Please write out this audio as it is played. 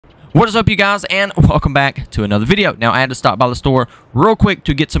What is up, you guys, and welcome back to another video. Now, I had to stop by the store real quick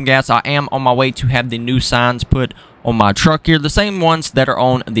to get some gas. I am on my way to have the new signs put on my truck here, the same ones that are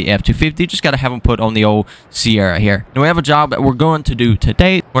on the F-250. Just got to have them put on the old Sierra here. Now, we have a job that we're going to do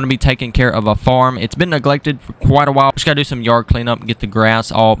today. We're going to be taking care of a farm. It's been neglected for quite a while. Just got to do some yard cleanup and get the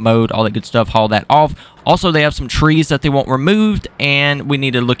grass all mowed, all that good stuff, haul that off. Also, they have some trees that they want removed, and we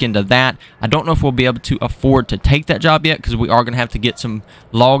need to look into that. I don't know if we'll be able to afford to take that job yet, because we are going to have to get some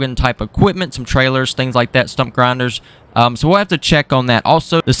logging type equipment, some trailers, things like that, stump grinders. So we'll have to check on that.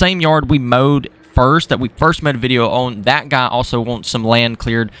 Also, the same yard we mowed first, that we first made a video on, that guy also wants some land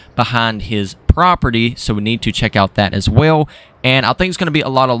cleared behind his property, so we need to check out that as well. And I think it's going to be a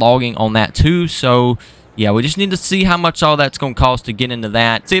lot of logging on that too, so yeah, we just need to see how much all that's going to cost to get into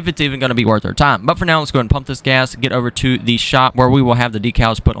that, see if it's even going to be worth our time. But for now, let's go ahead and pump this gas, get over to the shop where we will have the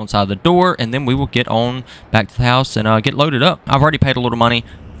decals put on side of the door, and then we will get on back to the house and get loaded up. I've already paid a little money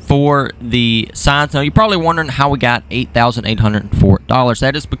for the signs. Now, you're probably wondering how we got $8,804.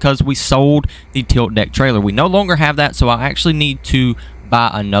 That is because we sold the tilt deck trailer. We no longer have that, so I actually need to buy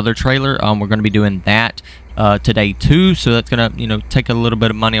another trailer. We're going to be doing that today too, so that's gonna take a little bit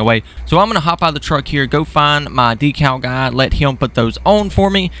of money away. So I'm gonna hop out of the truck here, go find my decal guy, let him put those on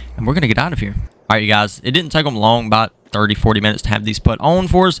for me, and we're gonna get out of here. All right, you guys, it didn't take them long, about 30-40 minutes to have these put on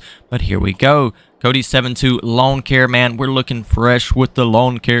for us, but here we go. Cody 72 Lawn Care, man. We're looking fresh with the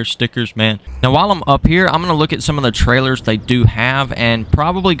lawn care stickers, man. Now, while I'm up here, I'm going to look at some of the trailers they do have and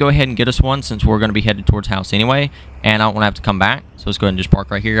probably go ahead and get us one, since we're going to be headed towards house anyway, and I don't want to have to come back. So let's go ahead and just park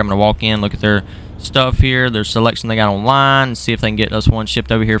right here. I'm going to walk in, look at their stuff here, their selection they got online, and see if they can get us one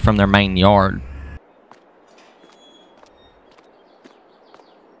shipped over here from their main yard.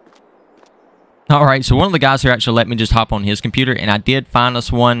 All right, so one of the guys here actually let me just hop on his computer, and I did find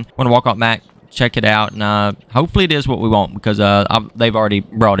us one. I'm going to walk up back, check it out, and hopefully it is what we want, because they've already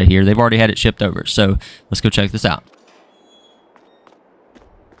brought it here. They've already had it shipped over, so let's go check this out.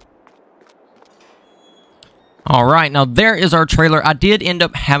 All right, now there is our trailer. I did end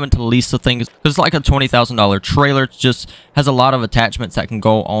up having to lease the thing because it's like a $20,000 trailer. It just has a lot of attachments that can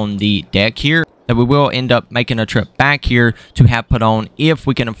go on the deck here that we will end up making a trip back here to have put on if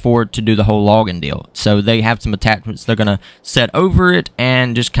we can afford to do the whole logging deal. So they have some attachments they're going to set over it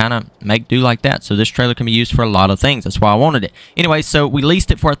and just kind of make do like that. So this trailer can be used for a lot of things. That's why I wanted it. Anyway, so we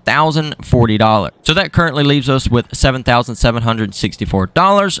leased it for $1,040. So that currently leaves us with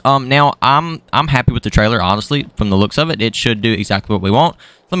 $7,764. Now I'm happy with the trailer, honestly. From the looks of it, it should do exactly what we want.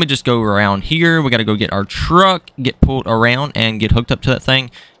 Let me just go around here. We got to go get our truck, get pulled around, and get hooked up to that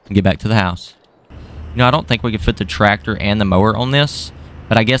thing and get back to the house. I don't think we could fit the tractor and the mower on this,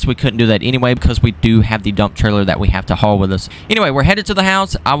 but I guess we couldn't do that anyway because we do have the dump trailer that we have to haul with us. Anyway, we're headed to the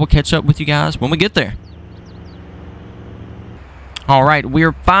house. I will catch up with you guys when we get there. All right,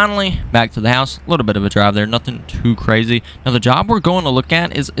 we're finally back to the house. A little bit of a drive there, nothing too crazy. Now, the job we're going to look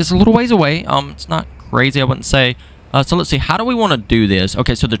at is a little ways away. It's not crazy, I wouldn't say. So let's see, how do we want to do this?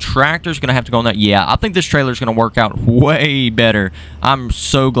 Okay, so the tractor's going to have to go on that. Yeah, I think this trailer's going to work out way better. I'm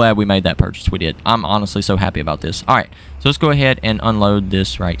so glad we made that purchase. We did. I'm honestly so happy about this. All right, so let's go ahead and unload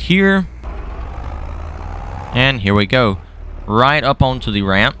this right here. And here we go. Right up onto the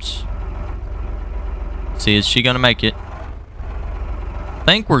ramps. Let's see, is she going to make it? I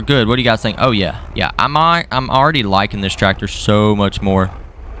think we're good. What do you guys think? Oh, yeah. Yeah, I'm already liking this tractor so much more.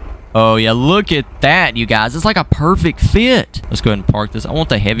 Oh, yeah, look at that, you guys. It's like a perfect fit. Let's go ahead and park this. I want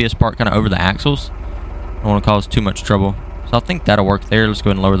the heaviest part kind of over the axles. I don't want to cause too much trouble. So I think that'll work there. Let's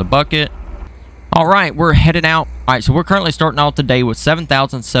go ahead and lower the bucket. All right, we're headed out. All right, so we're currently starting out today with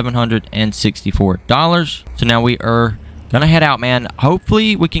 $7,764. So now we are going to head out, man.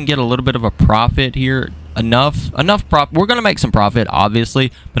 Hopefully, we can get a little bit of a profit here. Enough profit. We're going to make some profit,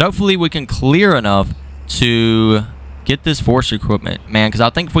 obviously. But hopefully, we can clear enough to get this forestry equipment, man, because I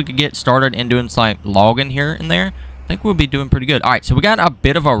think if we could get started and doing some logging here and there, I think we'll be doing pretty good. All right, so we got a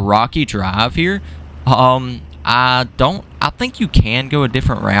bit of a rocky drive here. I think you can go a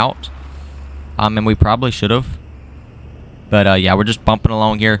different route, and we probably should have, but yeah, we're just bumping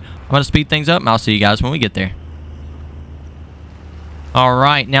along here. I'm gonna speed things up, and I'll see you guys when we get there. All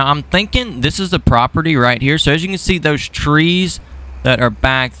right, now I'm thinking this is the property right here. So as you can see, those trees that are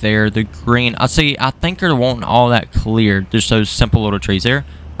back there, the green, I think they're wanting all that cleared. Just those simple little trees there.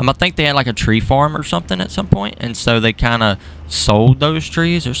 I think they had like a tree farm or something at some point, and so they kind of sold those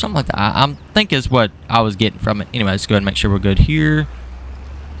trees or something like that. I think is what I was getting from it. Anyway, let's go ahead and make sure we're good here.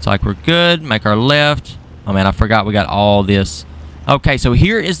 It's like we're good. Make our left. Oh man, I forgot we got all this. Okay, so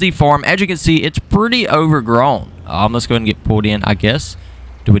here is the farm. As you can see, it's pretty overgrown. Let's go ahead and get pulled in, I guess.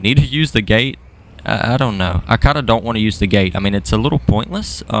 Do we need to use the gate? I don't know. I kind of don't want to use the gate. I mean, it's a little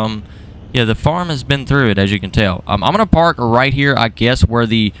pointless. Yeah, the farm has been through it, as you can tell. I'm going to park right here, I guess, where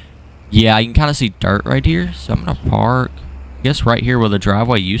the... Yeah, you can kind of see dirt right here. So I'm going to park, I guess, right here where the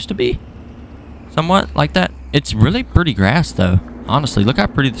driveway used to be. Somewhat like that. It's really pretty grass, though. Honestly, look how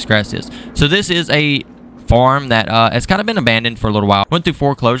pretty this grass is. So this is a farm that has kind of been abandoned for a little while. Went through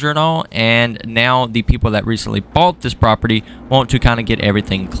foreclosure and all, and now the people that recently bought this property want to kind of get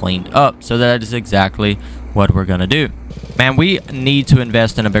everything cleaned up. So that is exactly what we're going to do. Man, we need to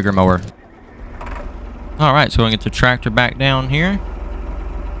invest in a bigger mower. All right, so we're going to get the tractor back down here.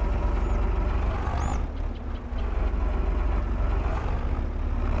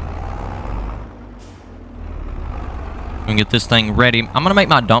 And get this thing ready. I'm gonna make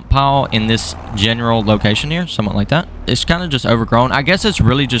my dump pile in this general location here, somewhat like that. It's kind of just overgrown. I guess it's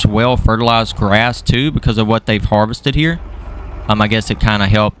really just well fertilized grass too, because of what they've harvested here. I guess it kind of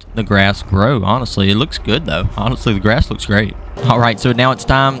helped the grass grow. Honestly, it looks good though. Honestly, the grass looks great. All right, so now it's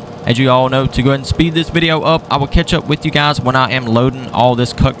time, as you all know, to go ahead and speed this video up. I will catch up with you guys when I am loading all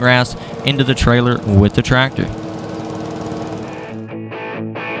this cut grass into the trailer with the tractor.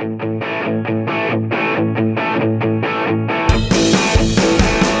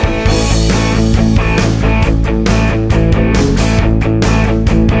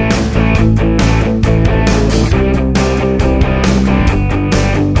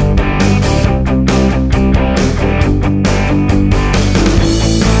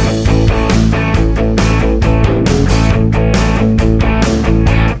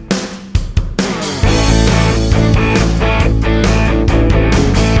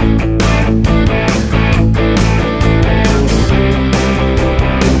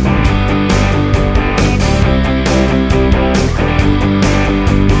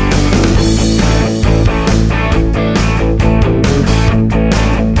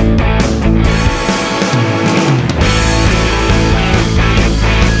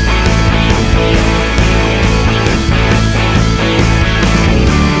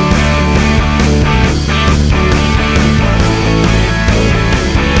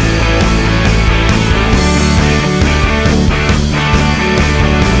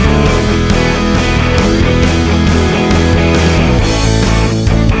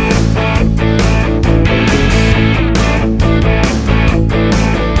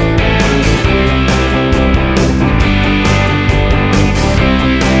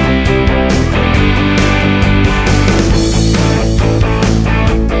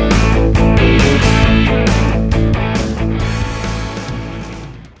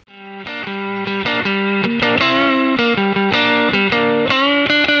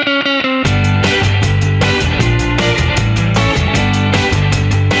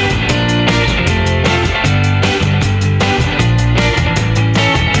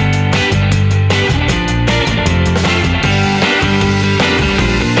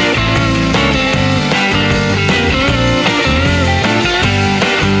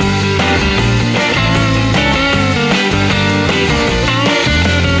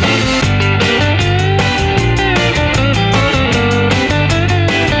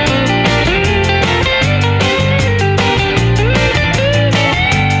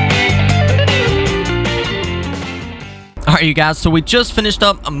 Alright, you guys, so we just finished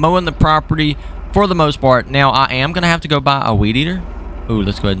up mowing the property for the most part. Now, I am going to have to go buy a weed eater. Ooh,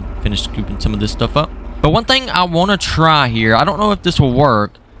 let's go ahead and finish scooping some of this stuff up. But one thing I want to try here, I don't know if this will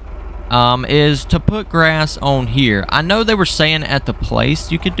work, is to put grass on here. I know they were saying at the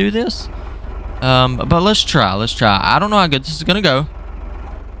place you could do this, but let's try. I don't know how good this is going to go.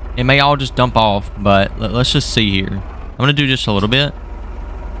 It may all just dump off, but let's just see here. I'm going to do just a little bit.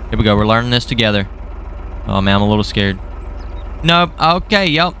 Here we go. We're learning this together. Oh, man, I'm a little scared. Nope. Okay,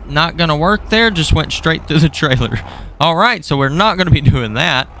 yep. Not going to work there. Just went straight through the trailer. All right, so we're not going to be doing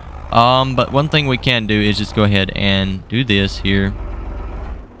that. But one thing we can do is just go ahead and do this here.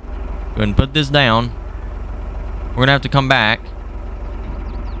 Go ahead and put this down. We're going to have to come back.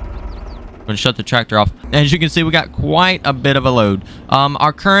 I'm going to shut the tractor off. As you can see, we got quite a bit of a load.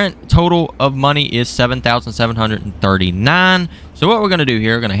 Our current total of money is $7,739. So what we're going to do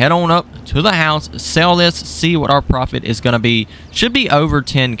here, we're going to head on up to the house, sell this, see what our profit is going to be. Should be over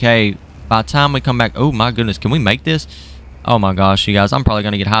 10K by the time we come back. Oh my goodness, can we make this? Oh my gosh, you guys, I'm probably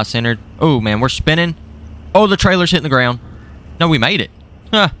going to get high centered. Oh man, we're spinning. Oh, the trailer's hitting the ground. No, we made it.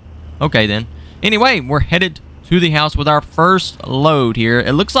 Huh. Okay then. Anyway, we're headed to the house with our first load here.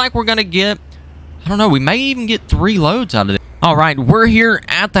 It looks like we're going to get, I don't know, we may even get 3 loads out of it. All right, we're here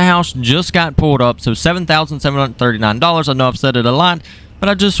at the house, just got pulled up, so $7,739. I know I've said it a lot, but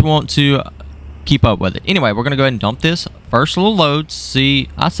I just want to keep up with it. Anyway, we're going to go ahead and dump this first little load. See,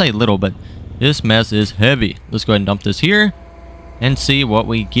 I say little, but This mess is heavy. Let's go ahead and dump this here and see what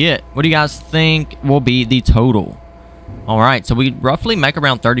we get. What do you guys think will be the total? All right, so we roughly make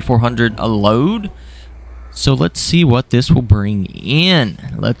around 3,400 a load. So let's see what this will bring in.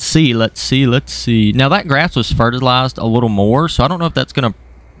 Let's see. Now that grass was fertilized a little more, so I don't know if that's gonna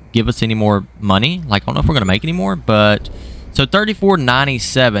give us any more money. Like, I don't know if we're gonna make any more, but so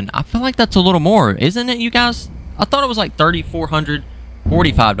 34.97. I feel like that's a little more, isn't it, you guys? I thought it was like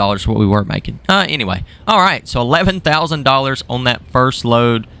 $3,445 what we were making. Anyway, all right, so $11,000 on that first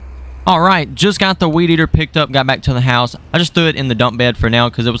load. All right, just got the weed eater picked up, got back to the house. I just threw it in the dump bed for now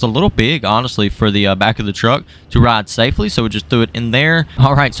because it was a little big, honestly, for the back of the truck to ride safely, so we just threw it in there.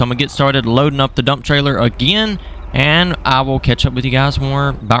 All right, so I'm gonna get started loading up the dump trailer again, and I will catch up with you guys when we're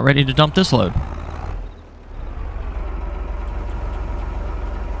about ready to dump this load.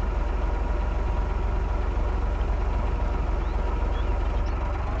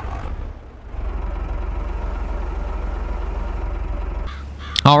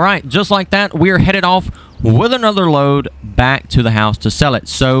 All right, just like that, we are headed off with another load back to the house to sell it.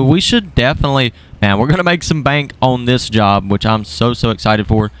 So we should definitely, man, we're going to make some bank on this job, which I'm so excited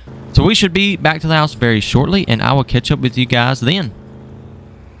for. So we should be back to the house very shortly, and I will catch up with you guys then.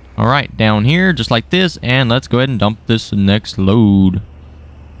 All right, down here, just like this, and let's go ahead and dump this next load.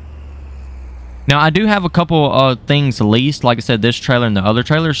 Now, I do have a couple of things leased, like I said, this trailer and the other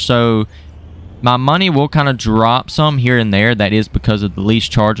trailer, so my money will kind of drop some here and there. That is because of the lease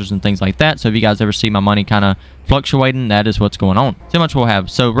charges and things like that. So if you guys ever see my money kind of fluctuating, that is what's going on. See how much we'll have.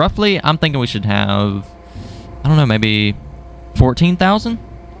 So roughly, I'm thinking we should have, I don't know, maybe 14,000?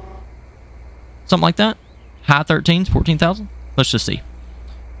 Something like that. High 13s, 14,000. Let's just see.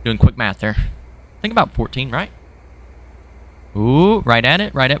 Doing quick math there. I think about 14, right? Ooh, right at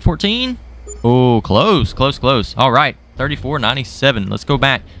it. Right at 14. Ooh, close. All right, 34.97. Let's go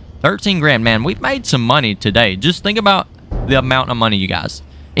back. 13 grand, man. We've made some money today. Just think about the amount of money, you guys.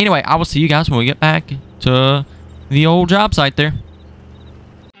 Anyway, I will see you guys when we get back to the old job site there.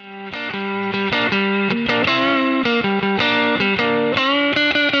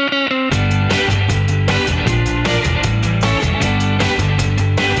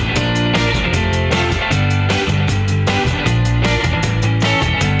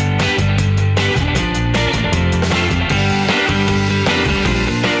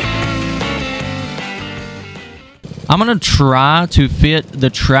 I'm going to try to fit the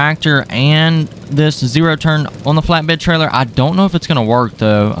tractor and this zero turn on the flatbed trailer. I don't know if it's going to work,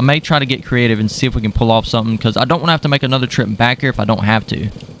 though. I may try to get creative and see if we can pull off something, because I don't want to have to make another trip back here if I don't have to.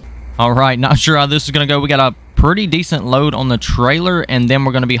 All right, not sure how this is going to go. We got a pretty decent load on the trailer, and then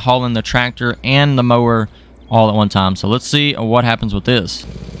we're going to be hauling the tractor and the mower all at one time. So let's see what happens with this.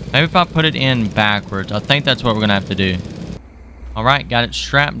 Maybe if I put it in backwards. I think that's what we're going to have to do. All right, got it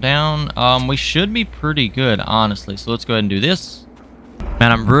strapped down. We should be pretty good, honestly. So let's go ahead and do this.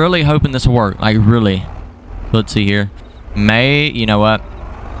 Man, I'm really hoping this will work. Like, really. Let's see here. You know what?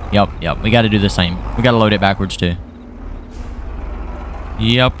 Yep. We got to do the same. We got to load it backwards, too.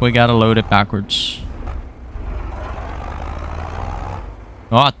 Yep, we got to load it backwards.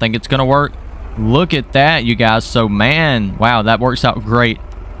 Oh, I think it's going to work. Look at that, you guys. So, man, wow, that works out great.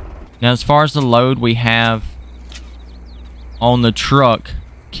 Now, as far as the load we have on the truck,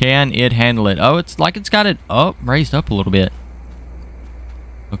 can it handle it? Oh, it's like it's got it raised up a little bit.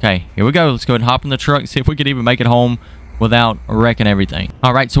 Okay, here we go. Let's go ahead and hop in the truck and see if we could even make it home without wrecking everything.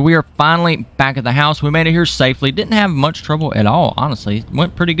 All right, so we are finally back at the house. We made it here safely. Didn't have much trouble at all, honestly. It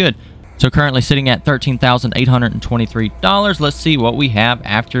went pretty good. So currently sitting at $13,823. Let's see what we have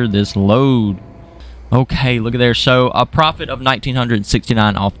after this load. Okay, look at there. So a profit of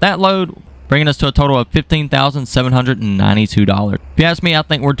 $1,969 off that load, bringing us to a total of $15,792. If you ask me, I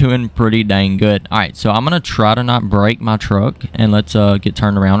think we're doing pretty dang good. All right, so I'm going to try to not break my truck, and let's get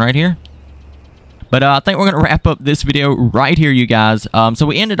turned around right here. But I think we're going to wrap up this video right here, you guys. So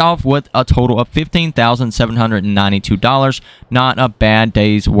we ended off with a total of $15,792. Not a bad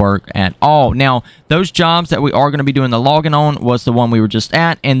day's work at all. Now, those jobs that we are going to be doing the logging on was the one we were just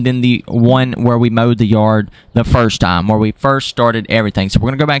at, and then the one where we mowed the yard the first time, where we first started everything. So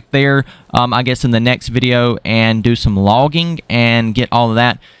we're going to go back there, I guess, in the next video and do some logging and get all of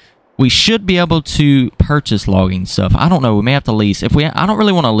that. We should be able to purchase logging stuff. I don't know. We may have to lease. I don't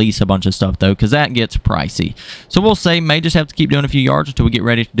really want to lease a bunch of stuff, though, because that gets pricey. So we'll say, may just have to keep doing a few yards until we get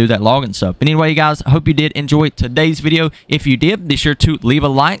ready to do that logging stuff. But anyway, you guys, I hope you did enjoy today's video. If you did, be sure to leave a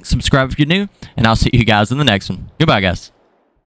like, subscribe if you're new, and I'll see you guys in the next one. Goodbye, guys.